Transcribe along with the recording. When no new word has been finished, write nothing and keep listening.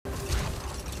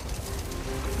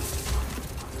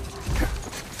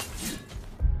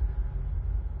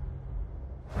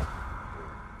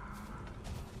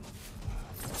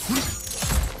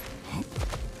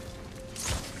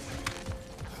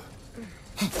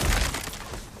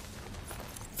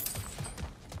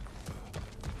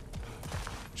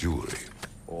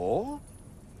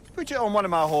Put it on one of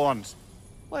my horns.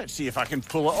 Let's see if I can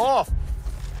pull it off.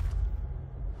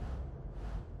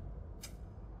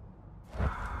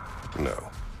 No.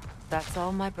 That's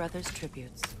all my brother's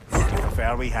tributes.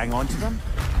 Prefer we hang on to them?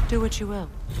 Do what you will.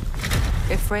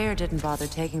 If Freyr didn't bother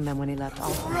taking them when he left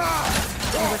Alfheim,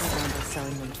 he wouldn't mind us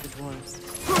selling them to the dwarves.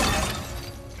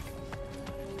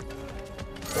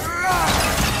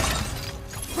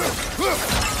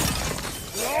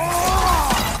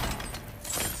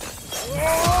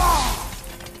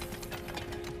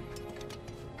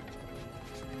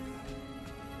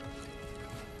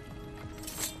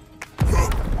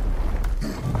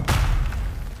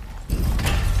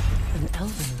 An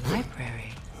elven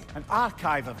library. An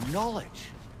archive of knowledge.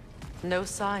 No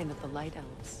sign of the Light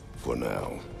Elves. For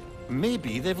now.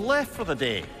 Maybe they've left for the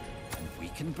day, and we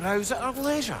can browse at our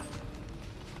leisure.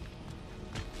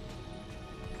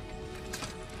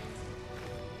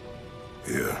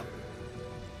 Here.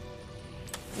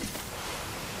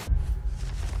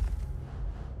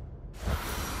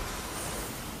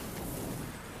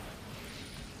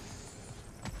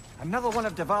 Another one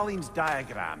of Dvalin's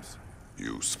diagrams.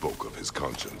 You spoke of his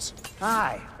conscience.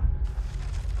 Aye.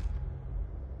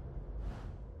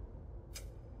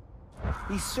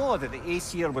 He saw that the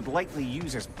Aesir would likely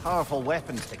use his powerful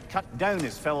weapons to cut down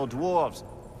his fellow dwarves,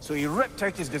 so he ripped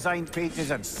out his designed pages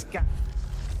and scattered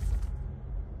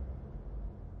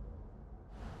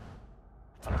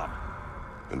them.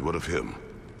 And what of him?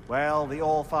 Well, the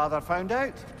All-Father found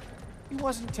out. He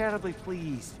wasn't terribly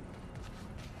pleased.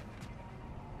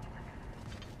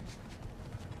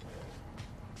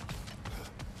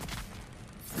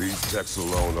 These texts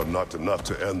alone are not enough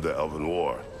to end the Elven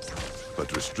War.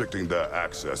 But restricting their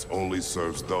access only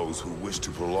serves those who wish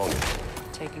to prolong it.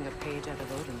 Taking a page out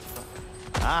of Odin's book.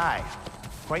 Aye.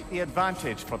 Quite the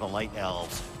advantage for the Light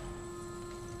Elves.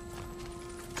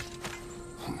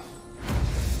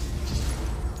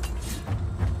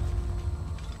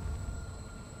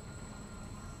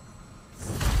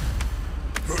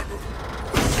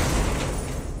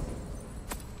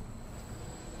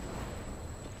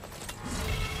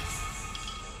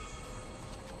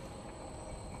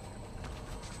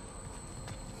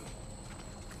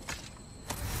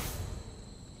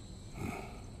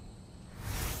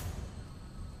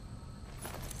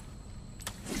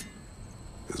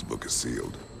 This book is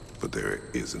sealed, but there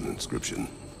is an inscription.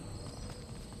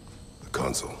 The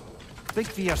console.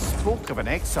 Bigvir spoke of an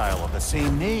exile of the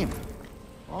same name.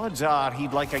 Odds are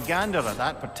he'd like a gander at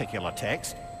that particular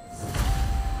text.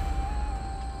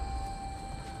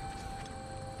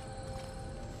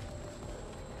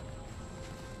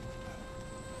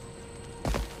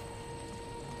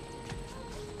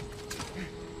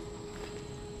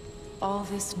 All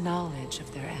this knowledge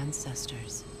of their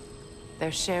ancestors.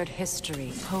 Their shared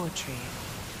history, poetry.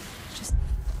 Just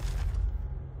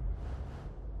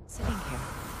sitting here.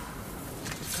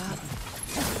 Forgotten.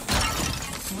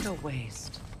 What a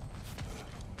waste.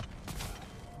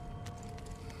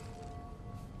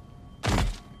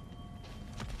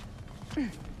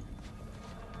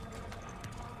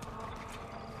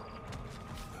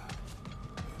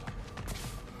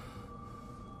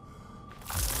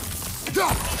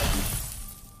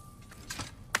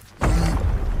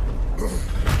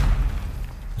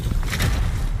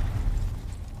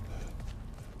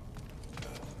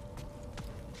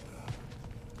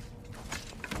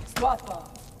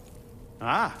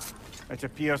 Ah, it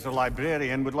appears the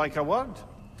librarian would like a word.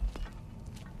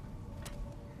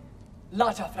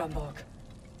 Lata Framborg.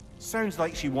 Sounds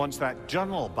like she wants that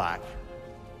journal back.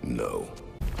 No.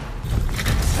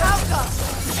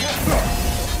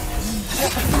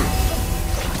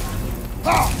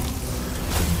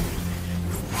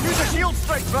 Use a shield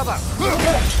strike, brother!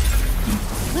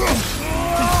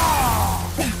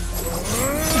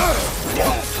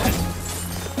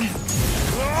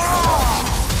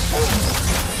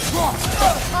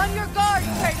 On your guard,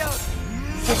 Kratos!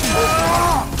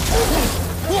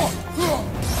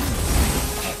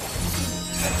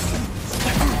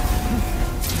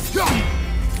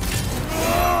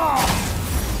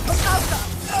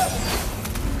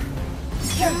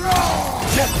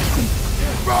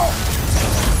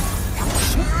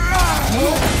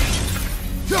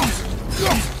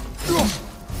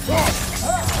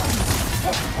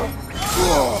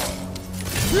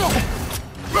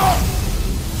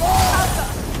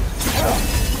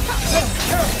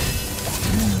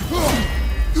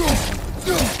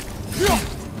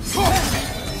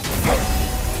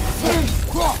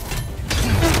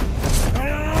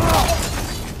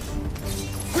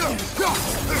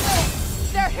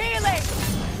 They're healing!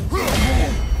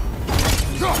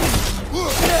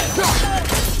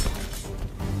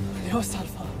 Dios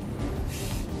Alpha.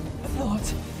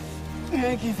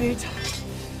 Givita.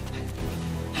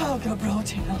 Helga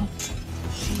Brotina.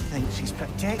 She thinks she's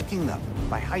protecting them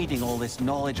by hiding all this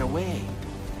knowledge away.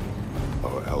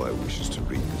 Our ally wishes to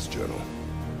read this journal.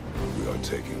 We are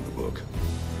taking the book.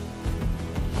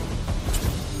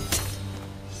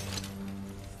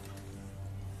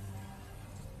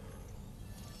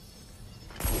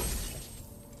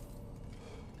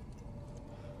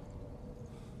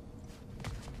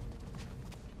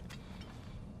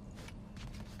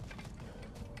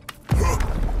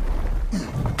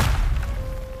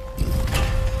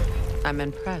 I'm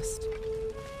impressed.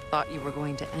 Thought you were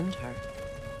going to end her.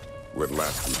 When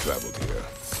last we traveled here,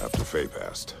 after Frey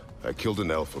passed, I killed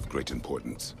an elf of great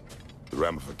importance. The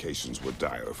ramifications were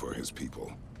dire for his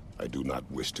people. I do not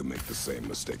wish to make the same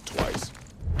mistake twice.